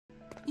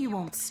You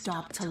won't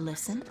stop to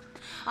listen.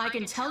 I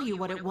can tell you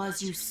what it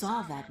was you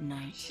saw that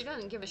night. She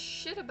doesn't give a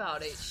shit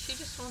about it. She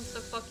just wants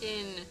to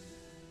fucking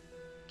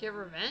get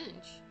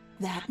revenge.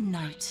 That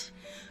night,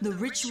 the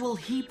ritual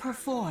he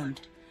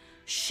performed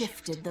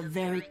shifted the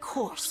very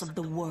course of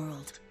the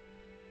world.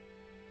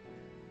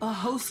 A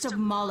host of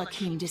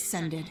Malachim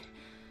descended,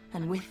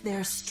 and with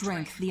their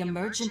strength, the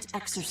emergent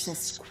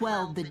exorcists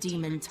quelled the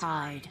demon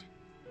tide.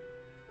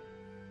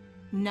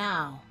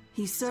 Now,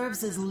 he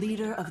serves as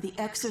leader of the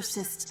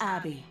Exorcists'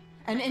 Abbey,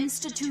 an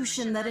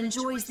institution that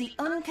enjoys the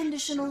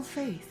unconditional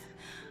faith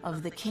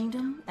of the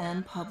kingdom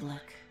and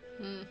public.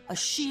 A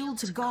shield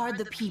to guard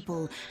the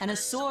people and a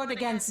sword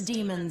against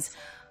demons,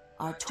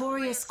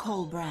 Artorius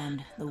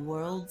Colbrand, the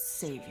world's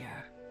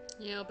savior.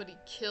 Yeah, but he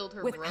killed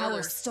her with brother.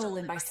 power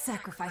stolen by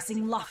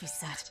sacrificing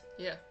Laphicet.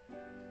 Yeah.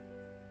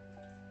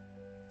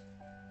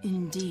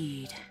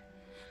 Indeed.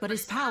 But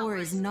his power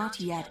is not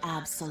yet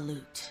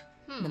absolute.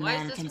 The why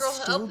man is this can girl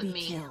still helping be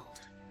me? killed.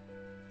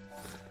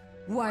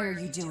 Why are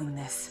you doing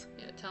this?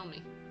 Yeah, tell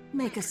me.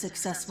 Make a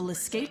successful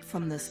escape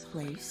from this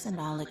place, and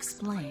I'll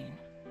explain.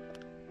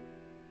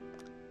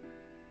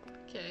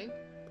 Okay.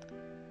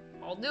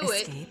 I'll do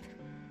Escape?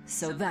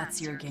 So that's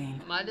your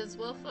game. it. Might as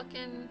well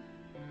fucking...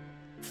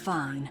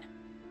 Fine.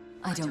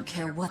 I don't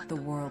care what the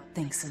world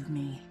thinks of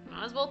me.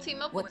 Might as well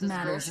team up What with this girl.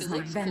 matters She is my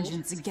looks cool.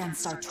 vengeance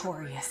against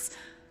Artorius.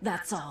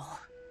 That's all.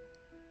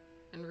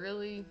 And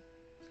really...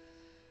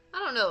 I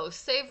don't know.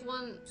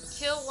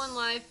 Kill one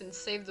life and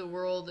save the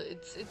world.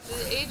 It's an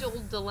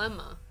age-old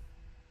dilemma.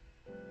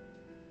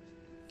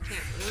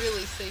 Can't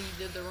really say you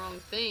did the wrong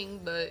thing,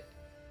 but...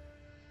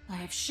 I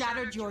have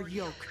shattered your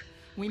yoke.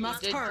 We he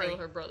must did hurry. kill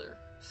her brother,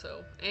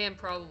 so... And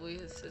probably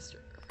his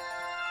sister.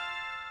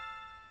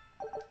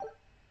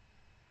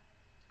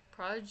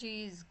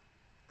 Prodigy's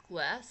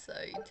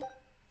Glassite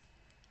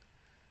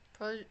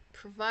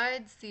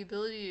provides the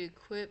ability to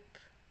equip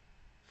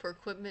for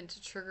equipment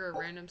to trigger a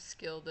random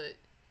skill that...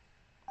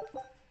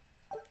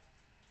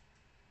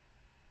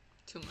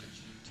 Too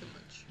much.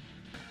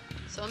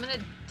 So I'm in a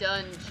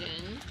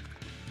dungeon.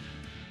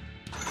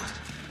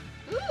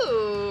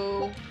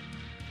 Ooh!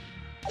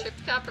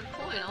 Chipped copper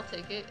coin, I'll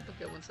take it.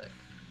 Okay, one sec.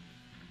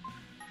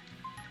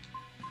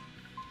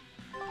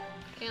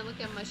 Can't look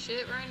at my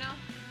shit right now?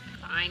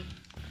 Fine.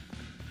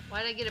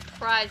 Why'd I get a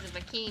prize if I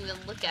can't even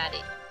look at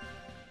it?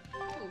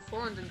 Ooh,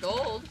 400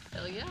 gold.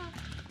 Hell yeah.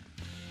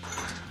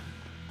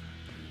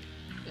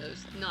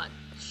 There's not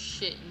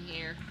shit in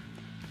here.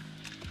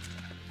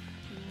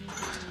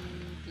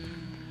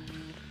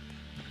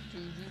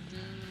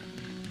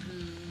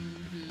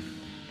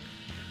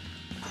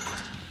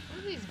 What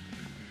are these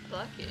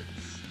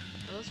buckets?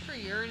 Are those for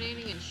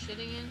urinating and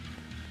shitting in?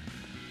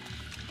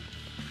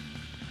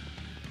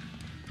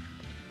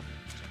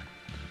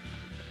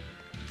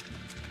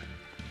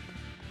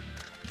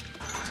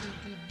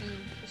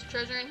 There's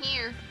treasure in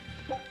here.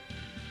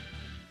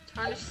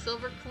 Tarnished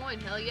silver coin,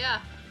 hell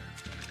yeah.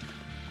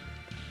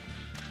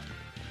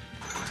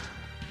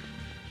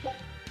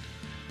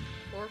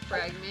 Ore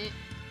fragment,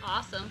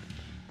 awesome.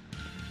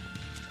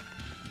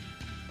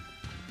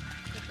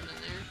 Nothing in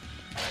there.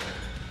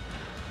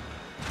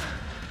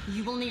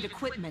 You will need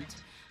equipment.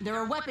 There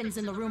are weapons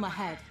in the room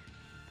ahead.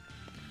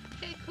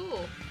 Okay,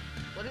 cool.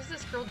 What is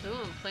this girl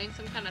doing? Playing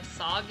some kind of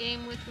Saw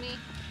game with me?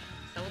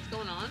 Is that what's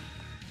going on?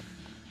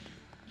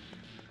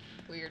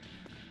 Weird.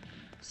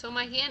 So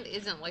my hand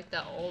isn't like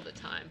that all the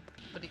time,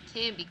 but it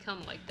can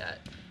become like that.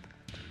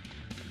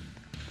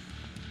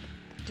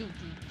 Do do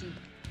do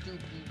do do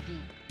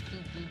do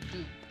do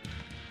do.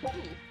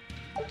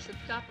 Ooh,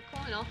 chipped copper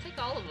coin. I'll take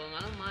all of them.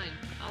 I don't mind.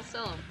 I'll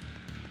sell them.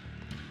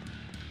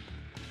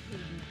 Do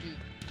do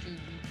do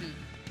do do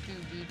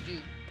do do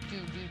do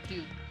do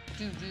do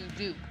do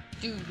do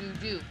do do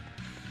do.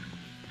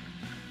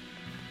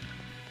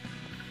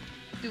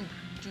 Do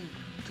do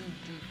do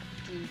do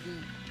do do.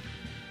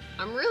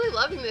 I'm really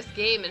loving this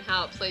game and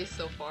how it plays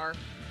so far.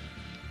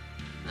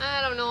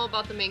 I don't know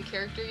about the main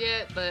character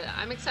yet, but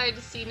I'm excited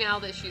to see now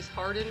that she's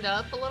hardened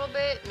up a little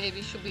bit.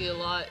 Maybe she'll be a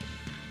lot,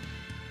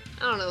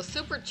 I don't know,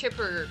 super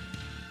chipper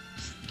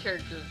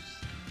characters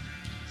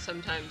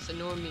sometimes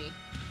annoy me.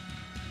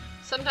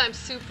 Sometimes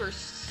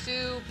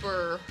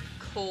super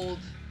cold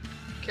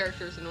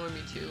characters annoy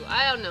me too.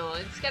 I don't know,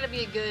 it's gotta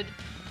be a good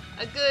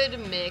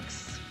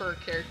mix for a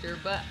character,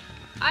 but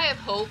I have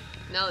hope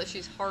now that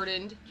she's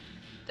hardened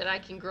that I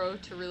can grow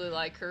to really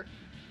like her.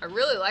 I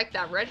really like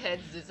that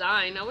redhead's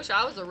design. I wish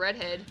I was a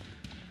redhead.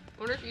 I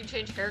wonder if you can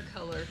change hair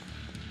color.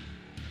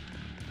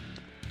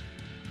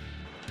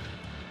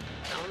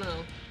 I don't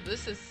know.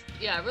 This is,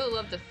 yeah, I really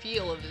love the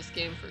feel of this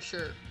game for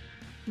sure.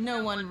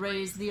 No one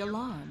raised the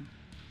alarm.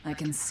 I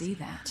can see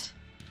that.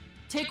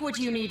 Take what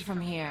you need from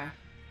here.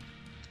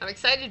 I'm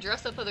excited to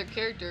dress up other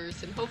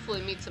characters and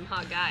hopefully meet some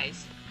hot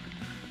guys.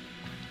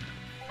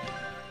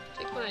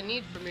 Take what I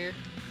need from here.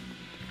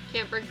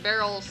 Can't break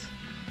barrels.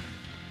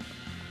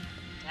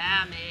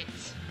 Damn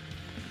it.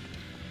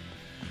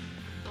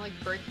 I like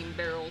breaking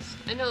barrels.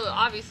 I know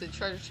obviously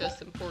treasure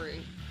chest's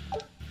important,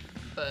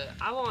 but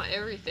I want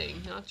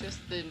everything, not just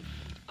the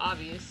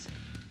obvious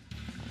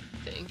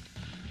thing.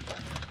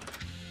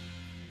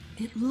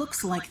 It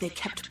looks like they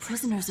kept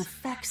prisoners'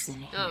 effects in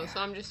here. Oh, so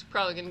I'm just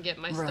probably gonna get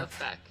my stuff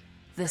back.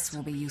 This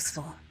will be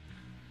useful.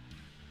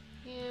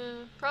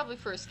 Yeah, probably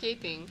for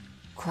escaping.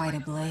 Quite a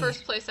blade.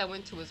 First place I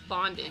went to was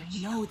bondage.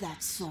 I know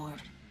that sword.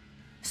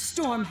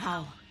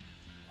 Stormhowl.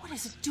 What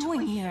is it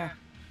doing here?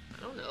 I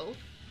don't know.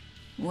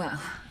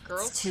 Well,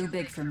 Girl? it's too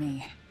big for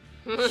me.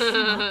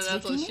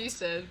 That's what she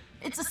said.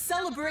 It's a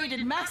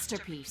celebrated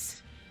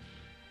masterpiece.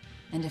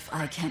 And if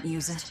I can't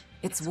use it,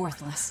 it's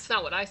worthless. It's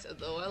not what I said,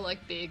 though. I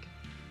like big.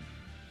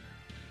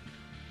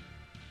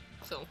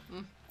 So,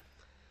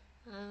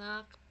 I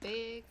like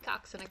big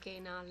cocks and I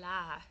cannot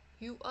lie.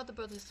 You other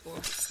brothers, well,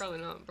 probably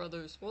not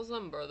brothers. Well,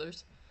 some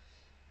brothers.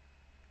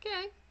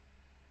 Okay.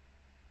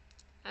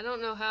 I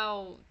don't know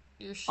how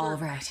your shirt All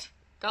right.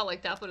 got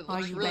like that, but it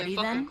looks you really ready,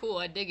 fucking then? cool.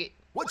 I dig it.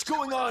 What's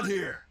going on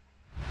here?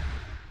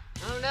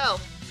 I don't know.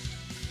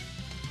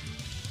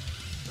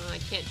 I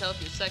can't tell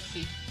if you're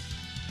sexy.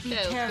 Be Okay,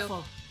 let's go.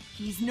 careful.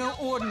 He's no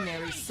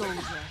ordinary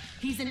soldier.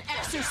 He's an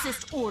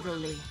exorcist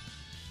orderly.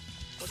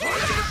 What's the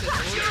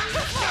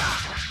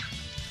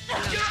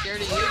I'm not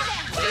scared of you.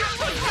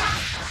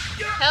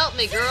 Help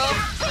me, girl.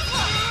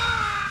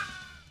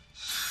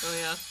 Oh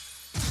yeah.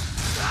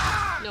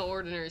 No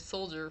ordinary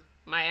soldier.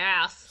 My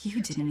ass.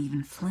 You didn't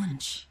even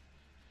flinch.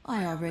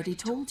 I already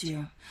told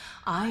you.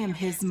 I am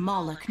his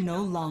Moloch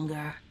no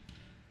longer.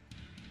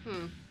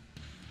 I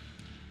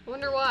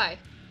wonder why.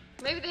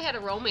 Maybe they had a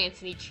romance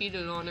and he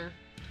cheated on her.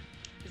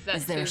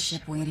 Is there a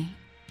ship waiting?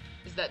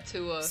 Is that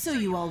too So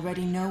you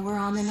already know we're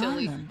on an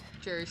silly island.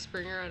 Jerry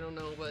Springer? I don't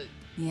know, but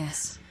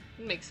Yes.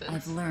 it makes sense.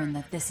 I've learned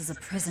that this is a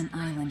prison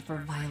island for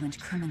violent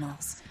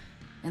criminals,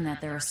 and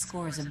that there are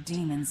scores of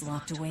demons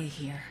locked away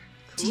here.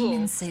 Cool.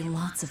 Demons say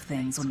lots of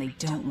things when they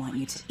don't want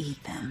you to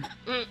eat them.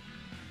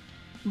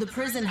 The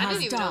prison I has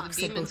didn't even know the docks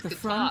at demons both the could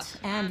front talk.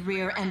 and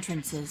rear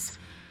entrances.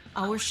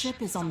 Our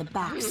ship is on the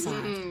back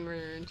side.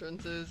 Rear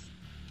entrances.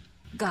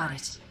 Got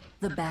it.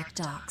 The back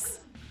docks.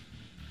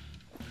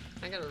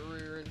 I got a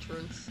rear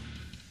entrance.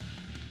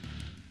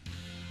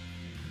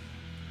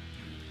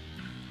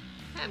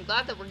 I'm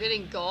glad that we're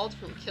getting galled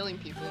from killing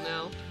people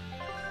now.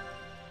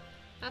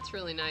 That's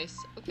really nice.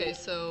 Okay,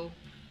 so...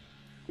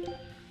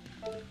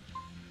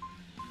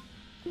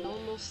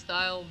 normal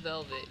style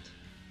velvet.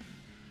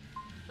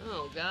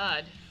 Oh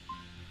god.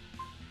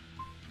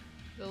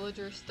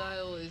 Villager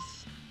style is...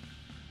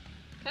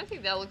 I kinda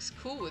think that looks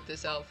cool with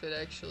this outfit,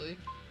 actually.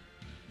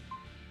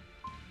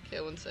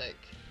 Okay, one sec.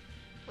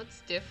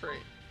 What's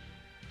different?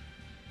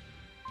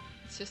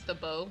 It's just the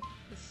bow.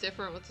 It's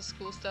different with the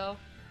school style.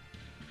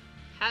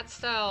 Hat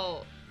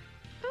style,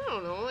 I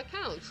don't know, that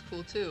kind of looks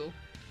cool too.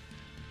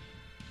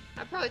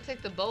 I'd probably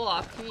take the bow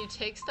off. Can you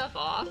take stuff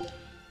off?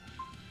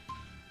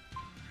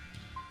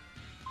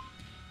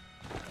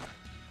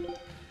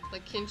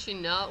 Like, can she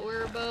not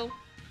wear a bow?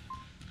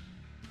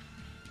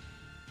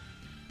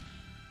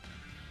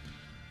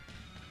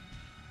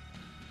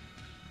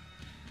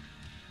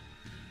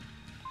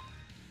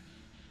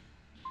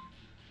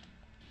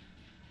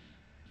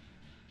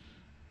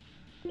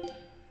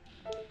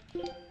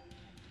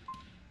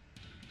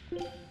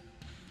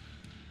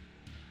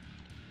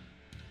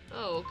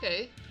 Oh,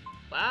 okay.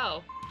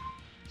 Wow.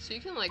 So you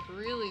can, like,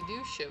 really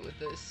do shit with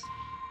this.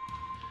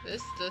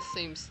 This does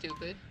seem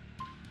stupid.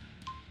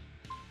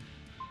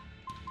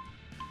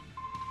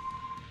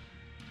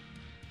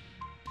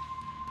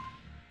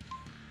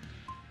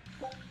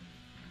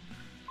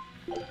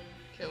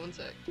 Okay, one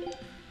sec.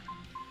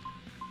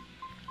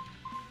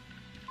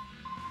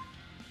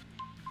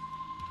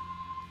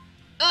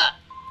 Ah!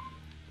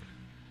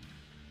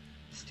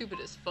 Stupid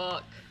as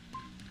fuck.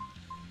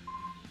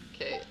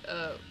 Okay,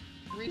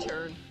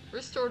 return.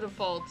 Restore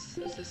defaults.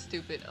 This is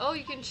stupid. Oh,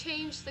 you can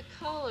change the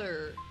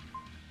color.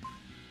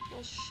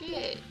 Well,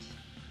 shit.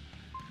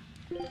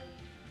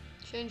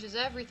 Changes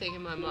everything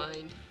in my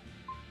mind.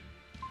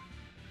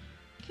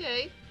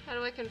 Okay, how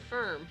do I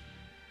confirm?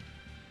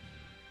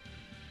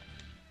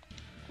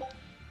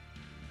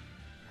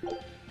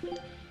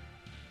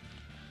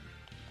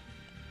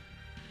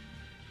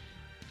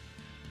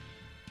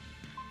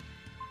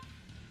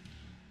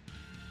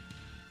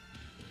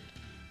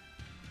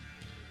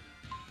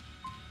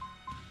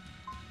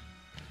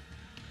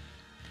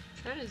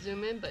 Trying to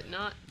zoom in, but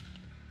not.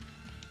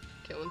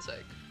 Okay, one sec.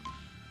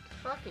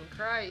 Fucking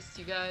Christ,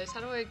 you guys.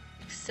 How do I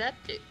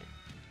accept it?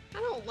 I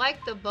don't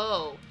like the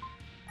bow.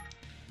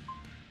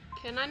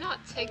 Can I not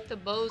take the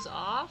bows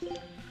off?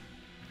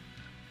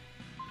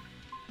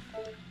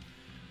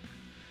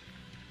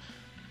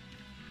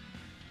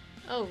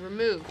 Oh,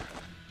 remove.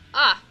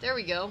 Ah, there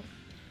we go.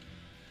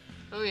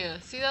 Oh yeah,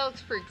 see, that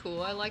looks pretty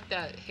cool. I like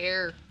that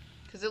hair,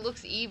 because it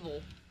looks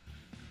evil.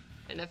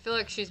 And I feel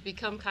like she's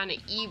become kind of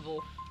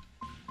evil.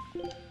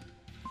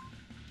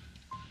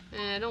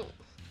 I don't...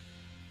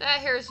 That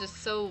hair is just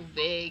so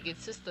vague.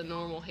 It's just the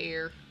normal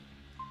hair.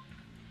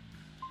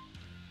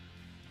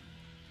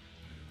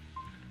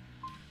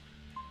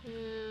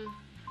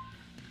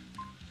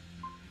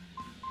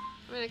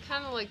 I mean, I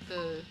kind of like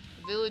the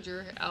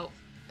villager out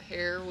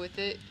hair with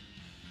it.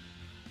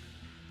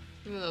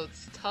 Even though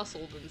it's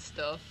tousled and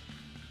stuff.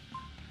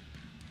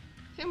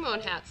 I'm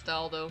going hat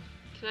style though.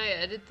 Can I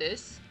edit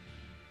this?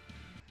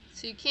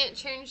 So you can't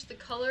change the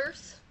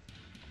colors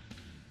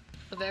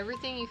of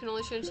everything. You can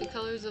only change the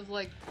colors of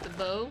like the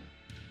bow.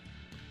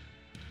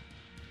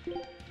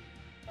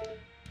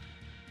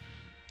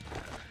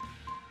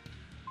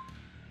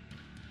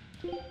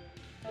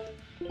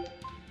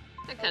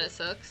 That kind of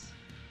sucks.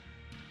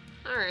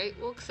 Alright,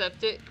 we'll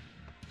accept it.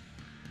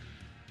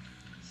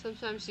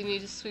 Sometimes you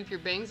need to sweep your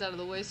bangs out of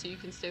the way so you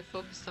can stay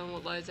focused on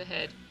what lies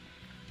ahead.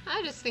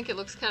 I just think it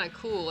looks kind of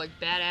cool, like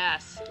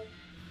badass.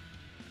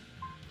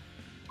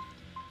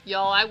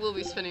 Y'all, I will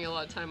be spending a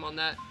lot of time on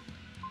that.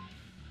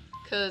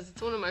 Because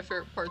it's one of my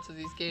favorite parts of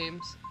these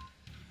games.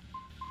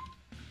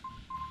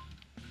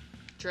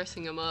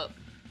 Dressing them up.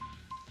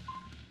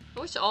 I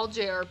wish all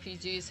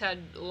JRPGs had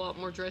a lot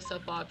more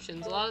dress-up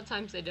options. A lot of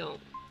times they don't.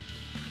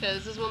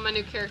 Because this is what my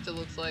new character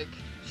looks like.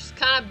 She's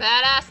kind of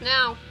badass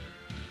now.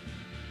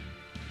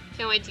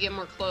 Can't wait to get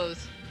more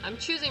clothes. I'm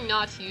choosing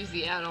not to use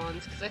the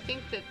add-ons because I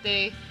think that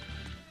they...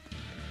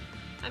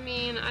 I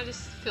mean, I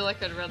just feel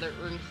like I'd rather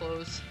earn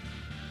clothes.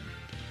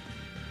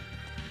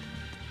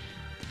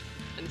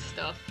 And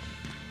stuff.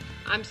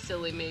 I'm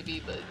silly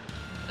maybe, but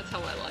that's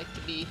how I like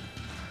to be.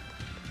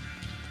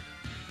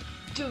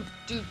 Do.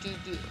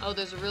 Oh,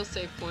 there's a real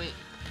save point.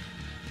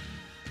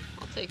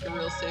 I'll take a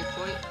real save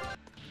point.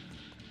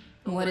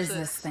 What is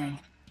this thing?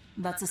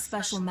 That's a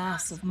special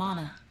mass of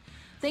mana.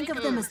 Think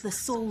of them as the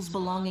souls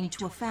belonging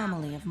to a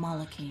family of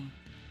Malakim.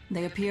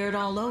 They appeared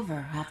all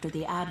over after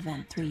the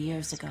Advent 3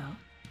 years ago.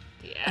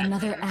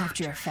 Another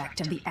after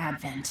effect of the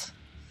Advent.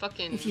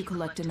 Fucking... If you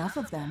collect enough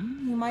of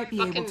them, you might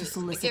be able to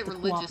solicit the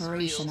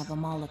cooperation of a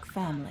Moloch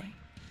family.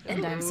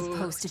 And I'm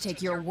supposed to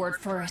take your word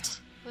for it?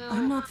 Well,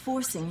 I'm not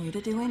forcing you to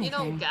do anything. You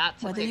don't got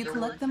to Whether take you her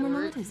collect word them or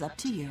for not it. is up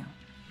to you.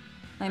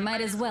 I might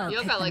as well You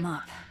pick got, like, them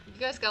up. You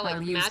guys got like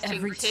I'll use matching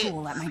every tits.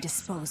 tool at my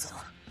disposal.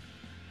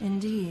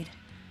 Indeed.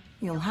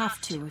 You'll have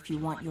to if you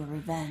want your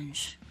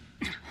revenge.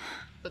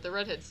 But the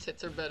redhead's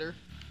tits are better.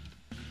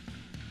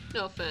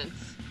 No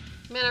offense.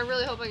 Man, I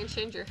really hope I can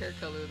change your hair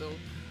color though.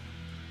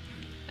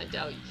 I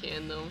doubt you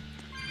can though.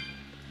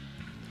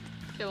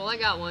 Okay, well I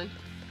got one.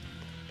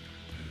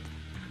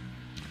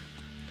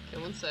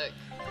 Okay, one sec.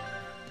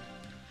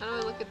 How do I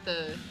look at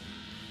the...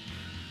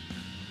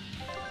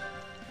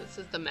 This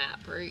is the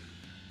map, right?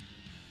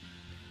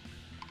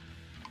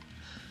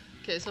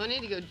 Okay, so I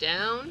need to go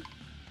down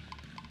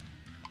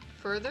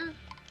further,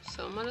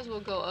 so I might as well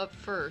go up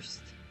first.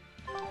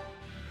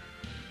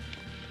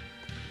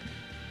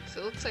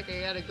 So it looks like I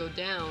gotta go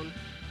down,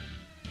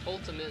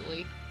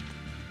 ultimately.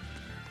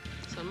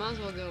 So I might as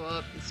well go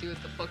up and see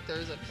what the fuck there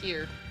is up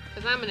here.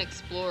 Because I'm an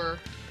explorer.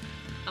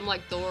 I'm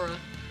like Dora.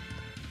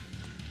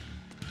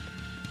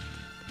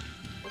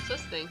 What's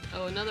this thing?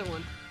 Oh, another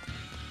one.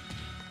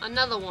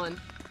 Another one!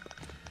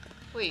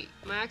 Wait,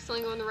 am I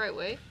accidentally going the right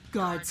way?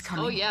 Guards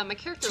coming. Oh yeah, my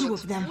character 2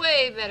 looks of them.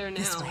 way better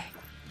This now. way.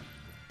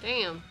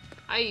 Damn.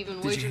 I even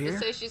Did you wagered to hear?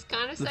 say she's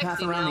kind of The sexy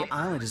path around now. the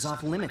island is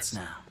off limits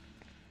now.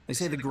 They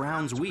say the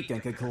ground's weak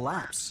and could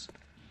collapse.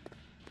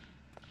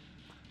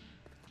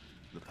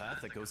 The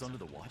path that goes under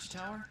the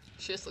watchtower?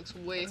 She just looks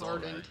way That's all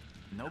hardened. right.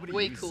 Nobody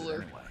Way uses it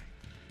cooler. anyway.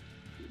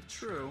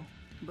 True,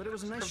 but it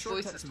was a nice Her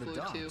voice shortcut is to the cool, too.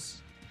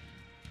 docks.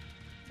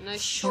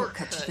 Nice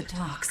Shortcut to the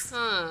docks.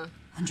 Huh.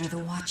 Under the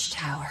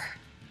watchtower.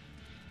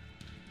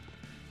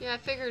 Yeah, I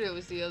figured it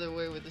was the other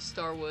way where the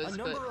star was, A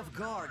but... number of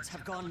guards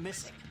have gone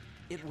missing.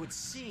 It would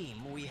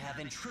seem we have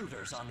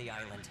intruders on the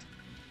island.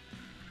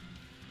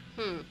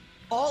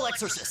 All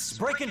exorcists,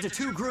 break into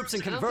 2 groups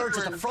and I don't converge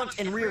think at we're the front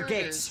and rear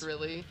intruders, gates.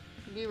 really.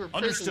 We were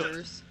Understood.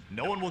 prisoners.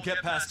 No one will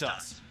get past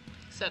us.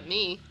 Except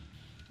me.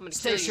 I'm gonna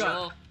Stay kill you sharp.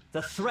 all.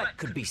 The threat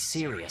could be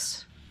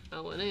serious.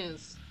 Oh, it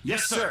is.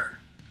 Yes, sir.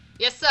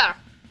 Yes, sir!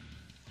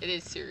 It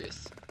is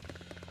serious.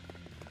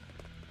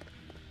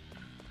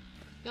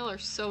 Y'all are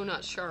so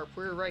not sharp.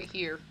 We're right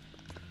here.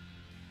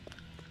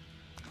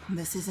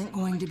 This isn't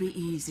going to be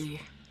easy.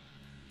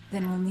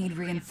 Then we'll need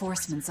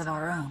reinforcements of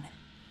our own.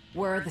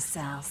 Where are the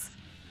cells?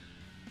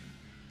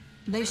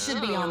 They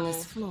should be on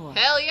this floor.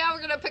 Hell yeah,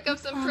 we're gonna pick up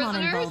some Plan on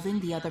prisoners! involving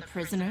the other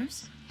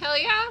prisoners. Hell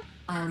yeah!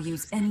 I'll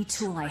use any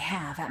tool I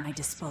have at my Well,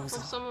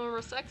 disposal. some of them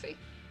are sexy.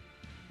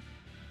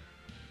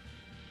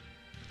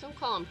 Don't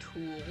call them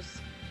tools.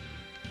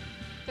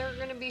 They're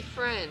gonna be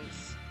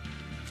friends.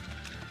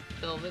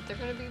 Velvet, they're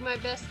gonna be my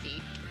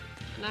bestie.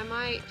 And I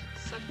might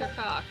suck their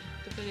cock,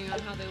 depending on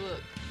how they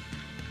look.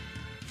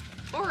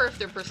 Or if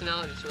their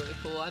personality's really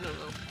cool, I don't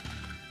know.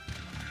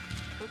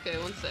 Okay,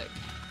 one sec.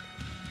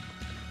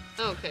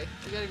 Oh, okay,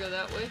 we gotta go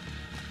that way.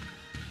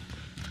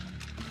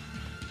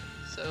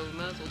 So we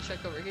might as well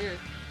check over here.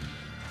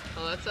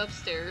 Oh, that's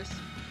upstairs.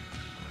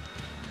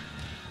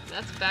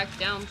 That's back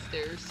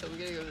downstairs, so we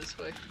gotta go this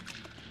way.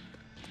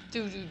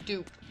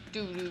 Doo-doo-doop,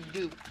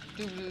 doo-doo-doop,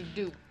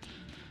 doo-doo-doop.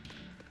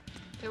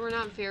 They were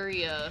not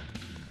very,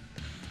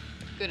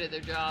 good at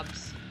their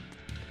jobs.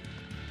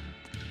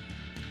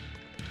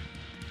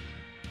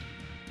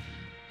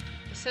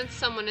 I sensed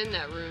someone in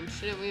that room.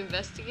 Shouldn't we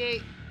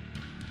investigate?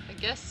 I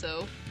guess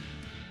so.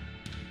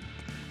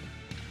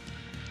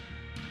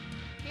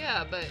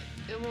 Yeah, but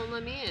it won't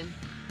let me in.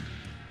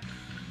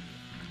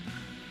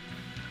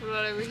 What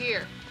about over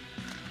here?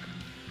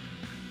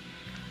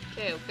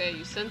 Okay, okay,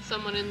 you sent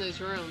someone in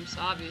those rooms,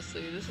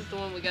 obviously. This is the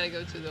one we gotta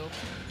go to, though.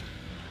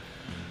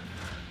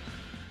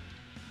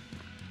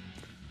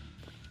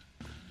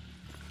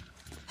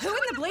 Who in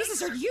the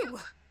blazes are you?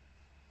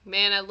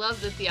 Man, I love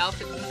that the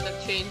outfits and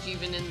stuff change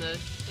even in the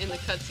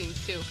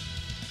cutscenes too.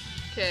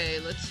 Okay,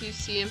 let's use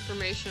see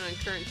information on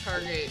current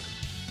target.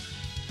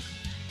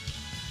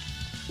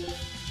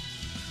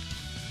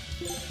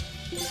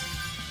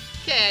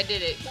 Okay, I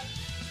did it.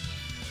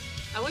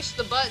 I wish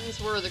the buttons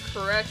were the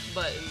correct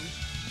buttons.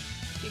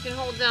 You can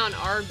hold down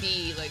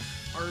RB, like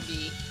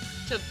RB,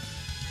 to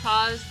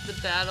pause the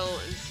battle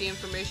and see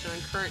information on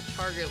current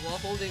target. While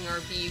holding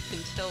RB, you can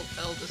tilt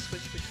L to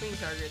switch between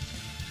targets.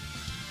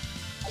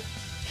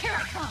 Here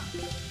I come.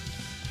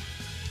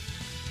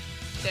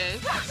 Okay.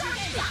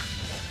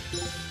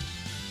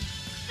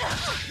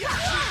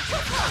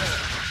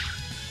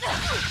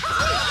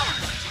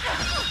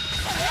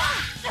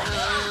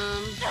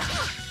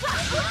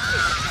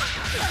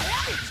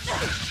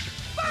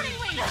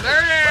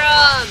 Murder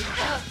him!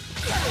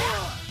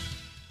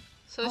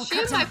 So is she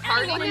in my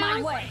party now?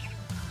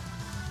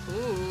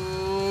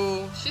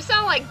 Ooh, she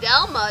sounds like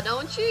Delma,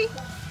 don't she?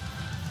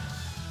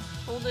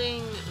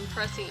 Holding and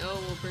pressing O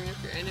will bring up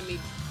your enemy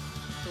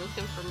book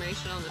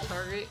information on the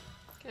target.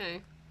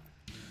 Okay.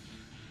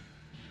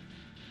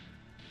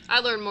 I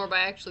learned more by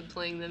actually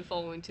playing than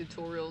following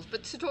tutorials,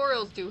 but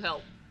tutorials do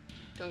help.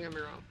 Don't get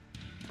me wrong.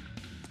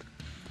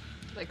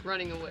 Like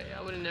running away,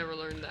 I would have never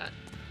learned that.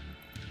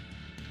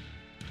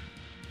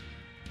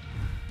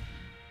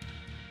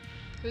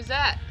 Who's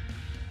that?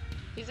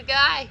 He's a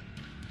guy.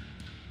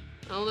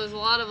 Oh, there's a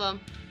lot of them.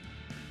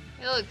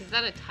 Hey, look, is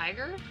that a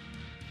tiger?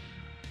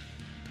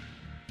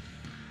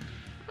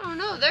 Oh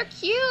no, they're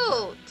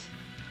cute.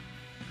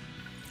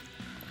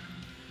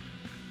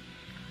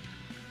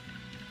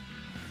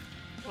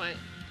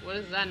 What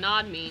does that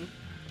nod mean?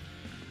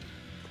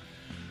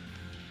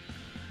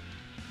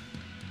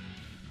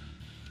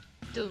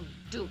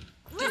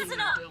 Listen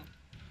up!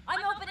 I'm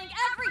opening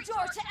every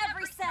door to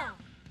every cell.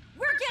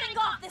 We're getting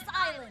off this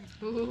island.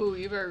 Ooh,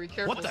 you better be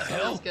careful. What the some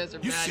of hell? These guys are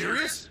You mad.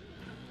 serious?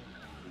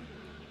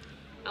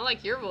 I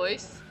like your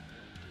voice.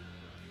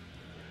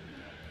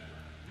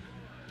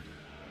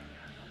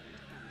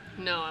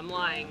 No, I'm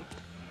lying.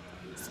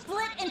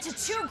 Split into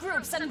 2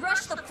 groups and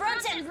rush the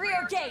front and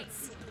rear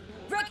gates.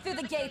 Break through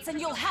the gates and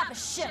you'll have a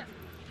ship.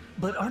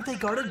 But aren't they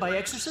guarded by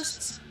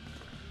exorcists?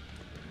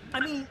 I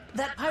mean,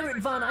 that pirate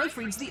Von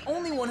Eyfried's the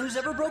only one who's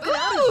ever broken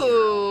out of here.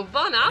 Ooh,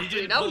 Von He Eyfried,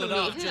 didn't I pull would it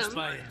off meet just him.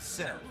 by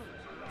himself.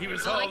 He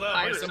was I like hauled out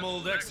by pirates. some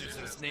old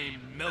exorcist named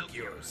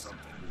Melchior or something.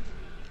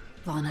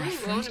 Von Ooh, I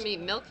want to Eyfried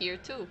meet Melchior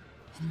too.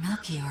 and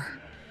Melchior.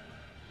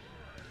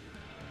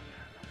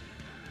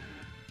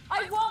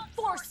 I won't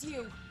force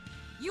you.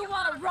 You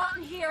want to rot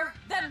in here,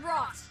 then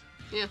rot.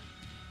 Yeah.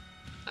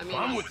 I mean,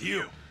 I'm with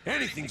you.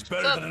 Anything's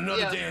better Sup? than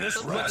another Yeah, day in this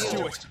sup rat with you.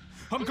 hole.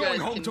 I'm You going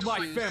guys home can to my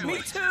choose. family.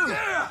 Me too!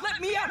 Yeah.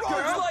 Let me out, Rogues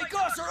girl! like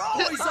us are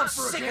always I'm up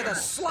for a sick of game. the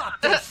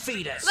slop they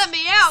feed us! let me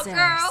out,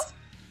 Sarah's. girl.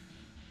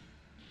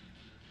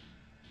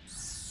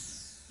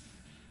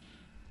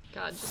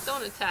 God, just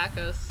don't attack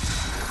us.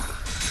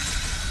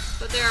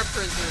 But they are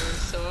prisoners,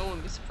 so I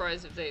wouldn't be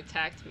surprised if they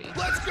attacked me.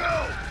 Let's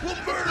go! We'll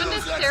murder When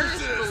those does Terrace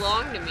exorcists!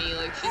 belong to me?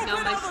 Like, she's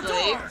not my Open all the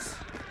slave? doors.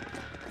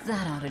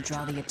 That ought to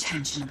draw the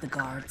attention of the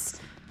guards.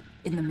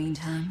 In the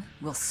meantime,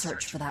 we'll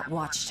search for that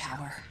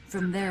watchtower.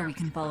 From there, we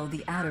can follow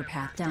the outer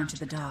path down to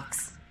the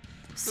docks.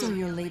 So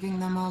you're leaving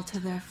them all to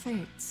their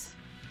fates.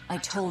 I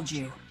told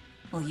you,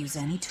 we'll use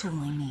any tool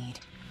I need.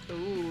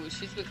 Ooh,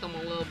 she's become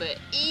a little bit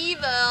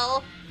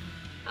evil.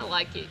 I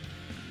like it.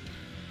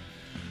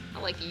 I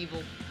like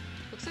evil.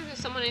 Looks like there's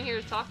someone in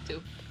here to talk to.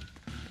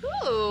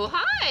 Ooh,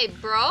 hi,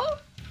 bro.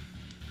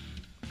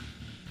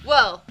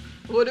 Well,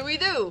 what do we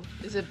do?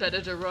 Is it better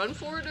to run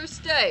for it or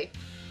stay?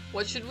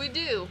 What should we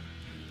do?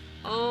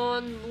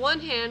 On one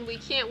hand, we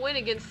can't win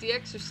against the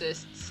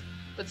exorcists,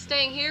 but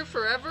staying here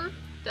forever?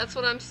 That's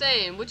what I'm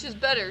saying. Which is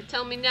better?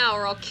 Tell me now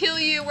or I'll kill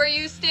you where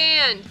you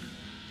stand.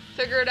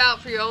 Figure it out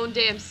for your own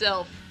damn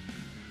self.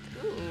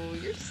 Ooh,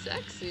 you're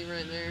sexy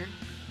right there.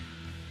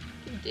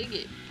 I can dig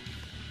it.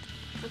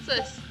 What's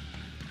this?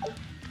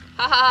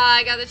 Haha,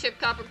 I got the chip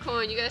copper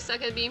coin. You guys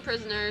suck at being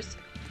prisoners.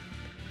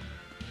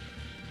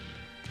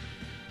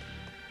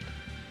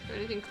 Is there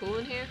anything cool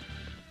in here?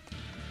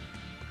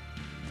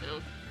 No.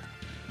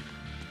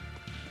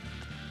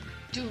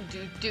 Do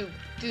do do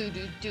do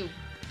do do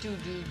do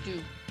do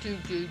do do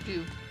do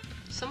do.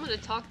 Someone to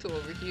talk to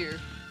over here.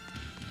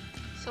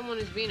 Someone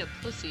who's being a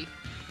pussy.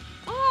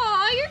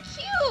 Aw,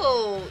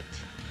 you're cute.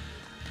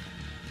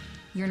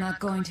 You're not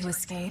going to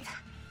escape?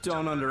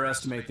 Don't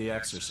underestimate the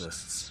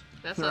exorcists.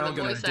 That's They're not all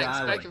the gonna voice I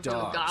die like expected from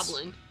a dogs.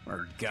 goblin.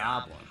 Or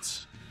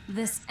goblins.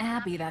 This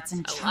Abbey that's in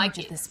I charge like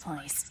of it. this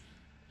place.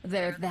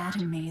 They're that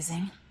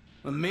amazing.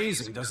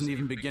 Amazing doesn't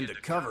even begin to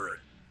cover it.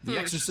 The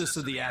exorcists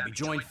of the Abbey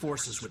joined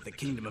forces with the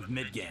Kingdom of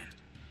Midgand.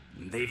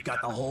 And they've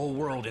got the whole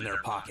world in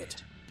their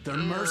pocket. They're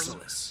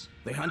merciless.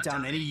 They hunt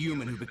down any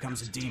human who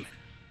becomes a demon.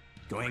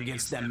 Going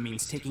against them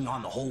means taking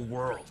on the whole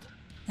world.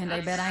 And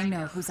I bet I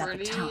know who's at the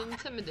Pretty top.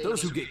 intimidating.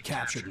 Those who get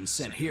captured and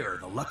sent here are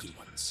the lucky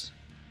ones.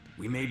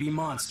 We may be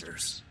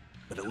monsters,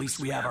 but at least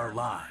we have our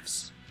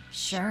lives.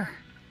 Sure,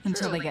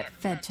 until they get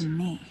fed to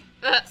me.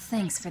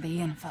 Thanks for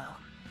the info.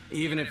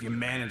 Even if you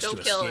manage Don't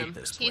to kill escape him.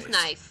 this place, He's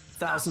nice.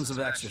 thousands of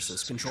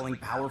exorcists controlling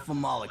powerful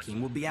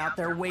Malachim will be out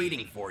there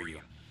waiting for you.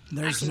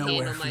 There's can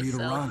nowhere handle for you to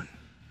myself. run.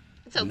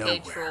 It's okay, Nowhere.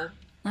 troll.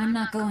 I'm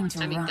not going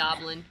to I mean, run.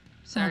 goblin.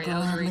 I'll Sorry, that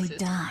was gladly racist.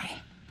 die,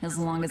 as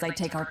long as I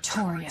take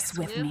Artorias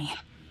with Yep. me.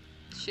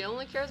 She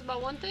only cares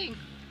about one thing.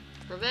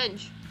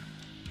 Revenge.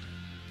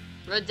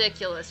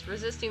 Ridiculous.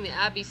 Resisting the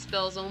Abbey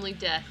spells only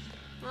death.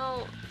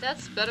 Well,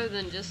 that's better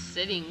than just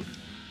sitting.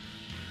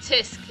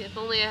 Tisk, if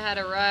only I had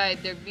a ride,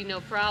 there'd be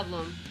no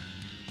problem.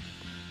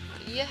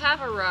 You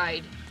have a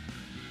ride.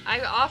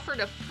 I offered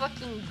a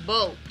fucking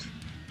boat.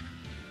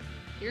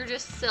 You're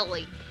just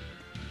silly.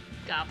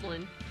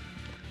 Goblin.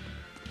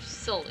 You're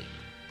silly.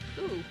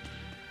 Ooh,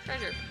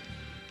 treasure.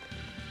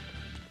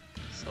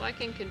 So I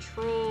can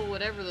control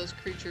whatever those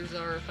creatures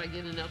are if I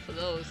get enough of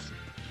those.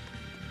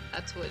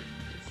 That's what it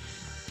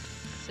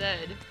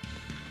said.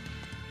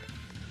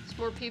 There's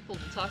more people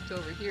to talk to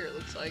over here, it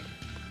looks like.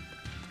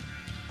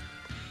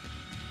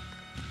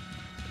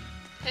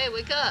 Hey,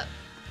 wake up!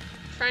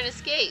 Trying to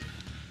escape.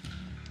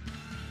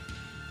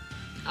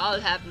 I'll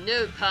have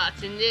no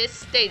part in this.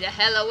 Stay the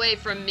hell away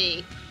from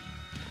me.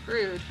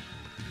 Rude.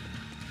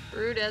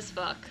 Rude as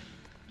fuck.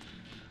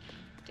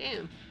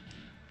 Damn.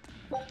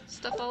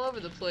 Stuff all over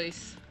the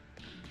place.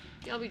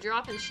 Y'all be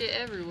dropping shit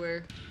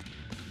everywhere.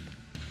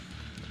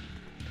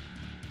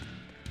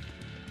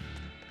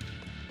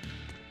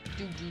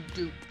 Do do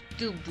do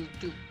do do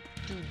do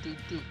do do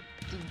do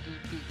do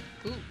do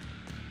do.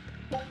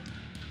 Ooh.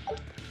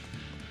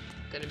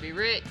 Gonna be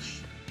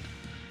rich.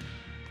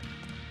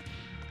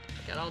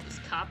 Got all these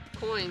cop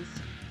coins.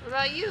 What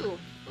about you?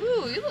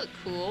 Ooh, you look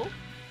cool.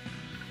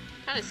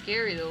 Kind of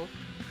scary though.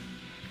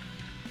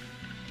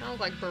 Kind of look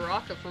like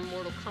Baraka from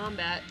Mortal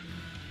Kombat.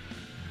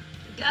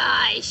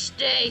 Guys,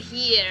 stay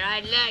here.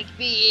 I like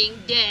being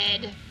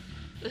dead.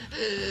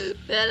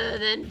 Better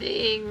than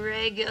being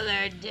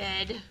regular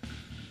dead.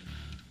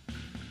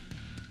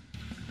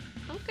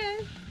 Okay.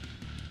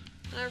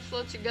 Whatever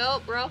floats your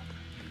goat, bro.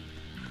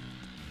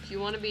 If you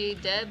want to be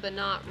dead but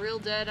not real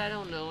dead, I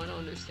don't know. I don't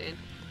understand.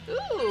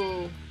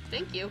 Ooh,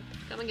 thank you.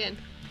 Come again.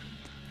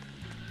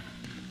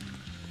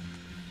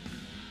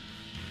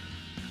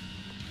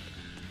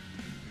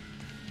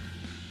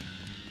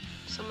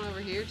 Someone over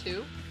here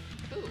too.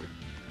 Ooh.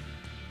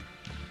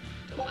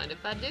 Don't mind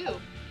if I do.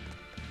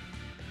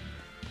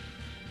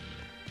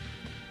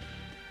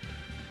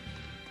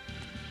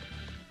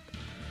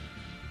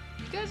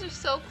 You guys are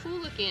so cool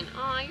looking.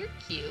 Aw, you're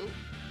cute.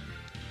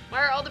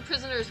 Why are all the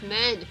prisoners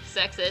men?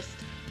 Sexist.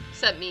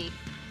 Except me.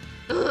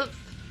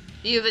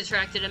 You've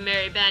attracted a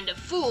merry band of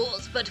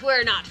fools, but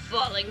we're not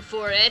falling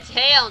for it.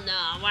 Hell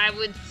no. Why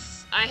would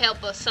I help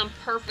some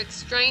perfect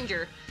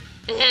stranger?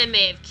 I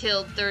may have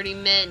killed 30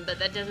 men, but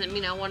that doesn't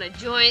mean I want to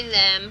join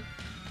them.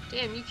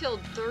 Damn, you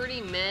killed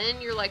 30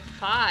 men? You're like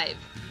 5.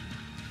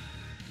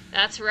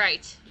 That's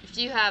right. If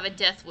you have a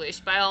death wish,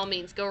 by all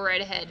means, go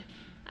right ahead.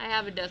 I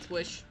have a death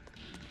wish.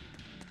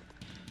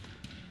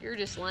 You're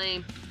just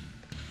lame.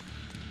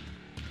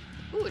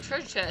 Ooh, a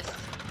treasure chest.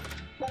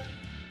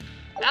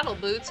 Battle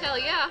boots, hell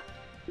yeah.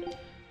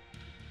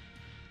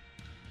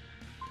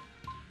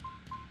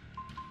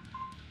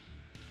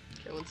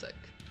 Okay, one sec.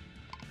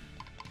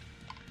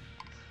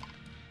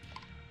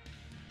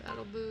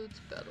 Battle boots,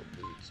 battle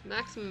boots.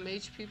 Maximum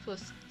HP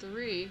plus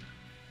 3.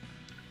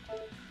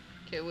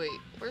 Okay, wait.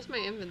 Where's my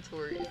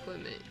inventory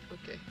equipment?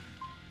 Okay.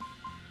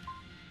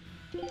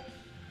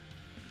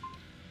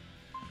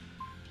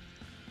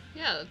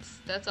 Yeah,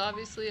 that's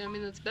obviously, I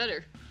mean, that's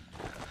better.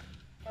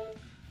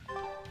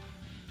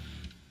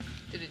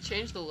 Did it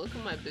change the look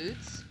of my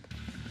boots?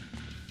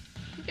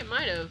 I think it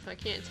might have. I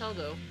can't tell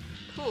though.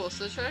 Cool,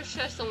 so the treasure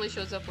chest only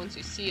shows up once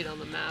you see it on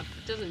the map.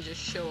 It doesn't just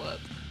show up.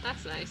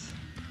 That's nice.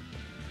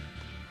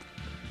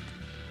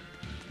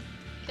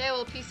 Okay,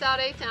 well, peace out,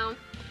 A-Town.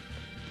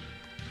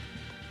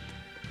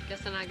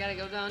 Guess then I gotta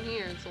go down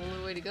here. It's the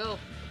only way to go.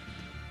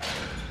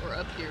 Or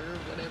up here, or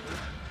whatever.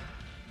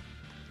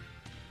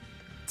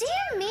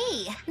 Dear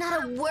me,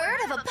 not a word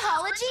of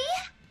apology?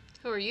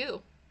 Who are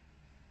you?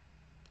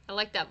 I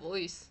like that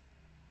voice.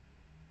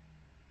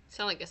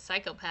 Sound like a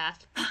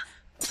psychopath.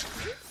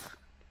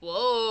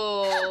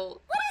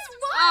 Whoa. What is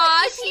wrong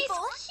Aw, with you she's people?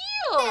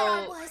 cute. There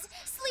I was,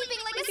 sleeping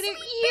like Look a at her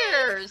sweet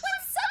bird, ears.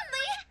 when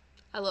suddenly,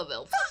 I love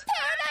elves. from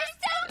paradise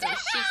down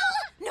to she's-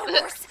 hell! No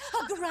worse,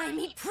 a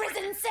grimy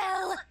prison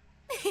cell!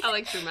 I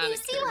like dramatic You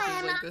see why characters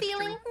I'm like not this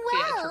feeling too.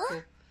 well?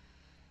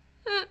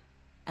 Theatrical.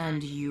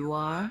 And you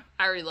are?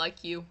 I already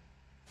like you.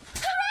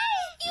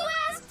 Hooray! You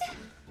asked!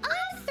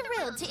 I'm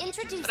thrilled to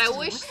introduce But I to you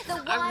wish the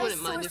I wise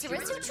wouldn't mind if you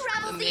sorceress were who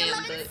travels a the man,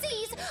 11 but-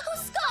 seas, who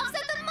scoffs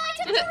at the might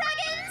of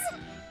dragons!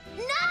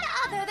 None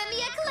other than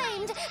the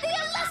acclaimed, the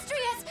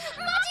illustrious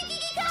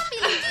Machikiki Kapi!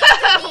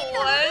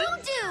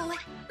 What? Voodoo!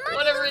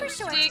 What a Maki will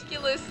short.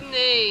 Ridiculous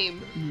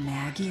name.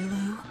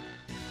 Maggie-Lou?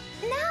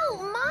 No,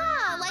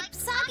 Ma, like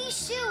soggy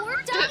shoe or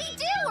doggy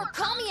do, or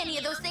call me any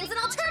of those things and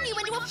I'll turn you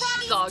into a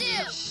froggy Soggy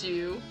stew.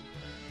 shoe.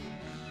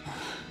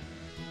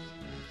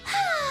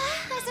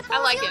 I suppose I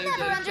like you'll it in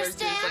never characters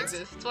understand. like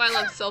this. That's why I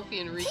love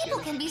Selfie and People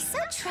Riku. can be so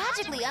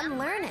tragically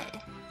unlearned.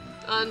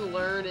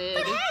 Unlearned.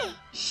 But hey,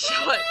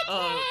 Shut I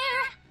up.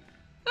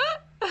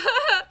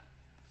 care.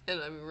 And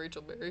I'm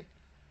Rachel Berry.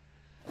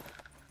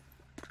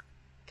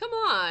 Come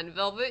on,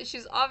 Velvet.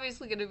 She's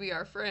obviously gonna be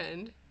our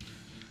friend.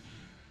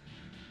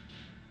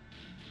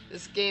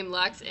 This game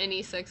lacks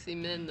any sexy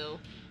men, though.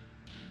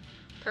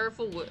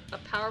 A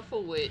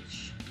powerful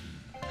witch.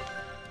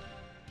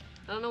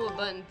 I don't know what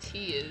button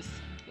T is.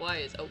 Y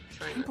is. Oh, I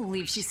trying can't to.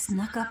 believe she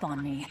snuck up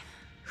on me.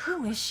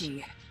 Who is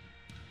she?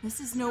 This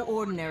is no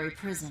ordinary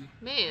prison.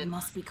 Man. You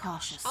must be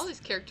cautious. All these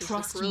characters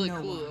Trust look really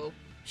no cool, one. though.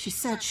 She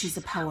said she's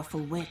a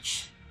powerful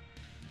witch.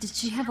 Did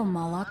she have a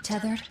Moloch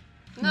tethered?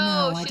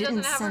 No, I she didn't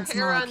doesn't have her sense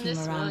hair on Malachim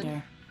this around one.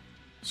 her.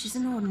 She's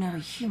an ordinary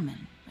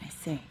human, I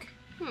think.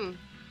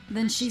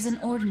 Then she's an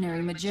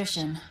ordinary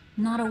magician,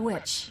 not a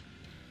witch.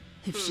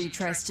 If she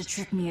tries to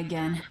trick me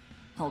again,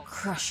 I'll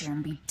crush her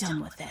and be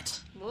done with it.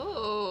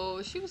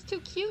 Whoa, she was too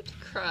cute to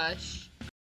crush.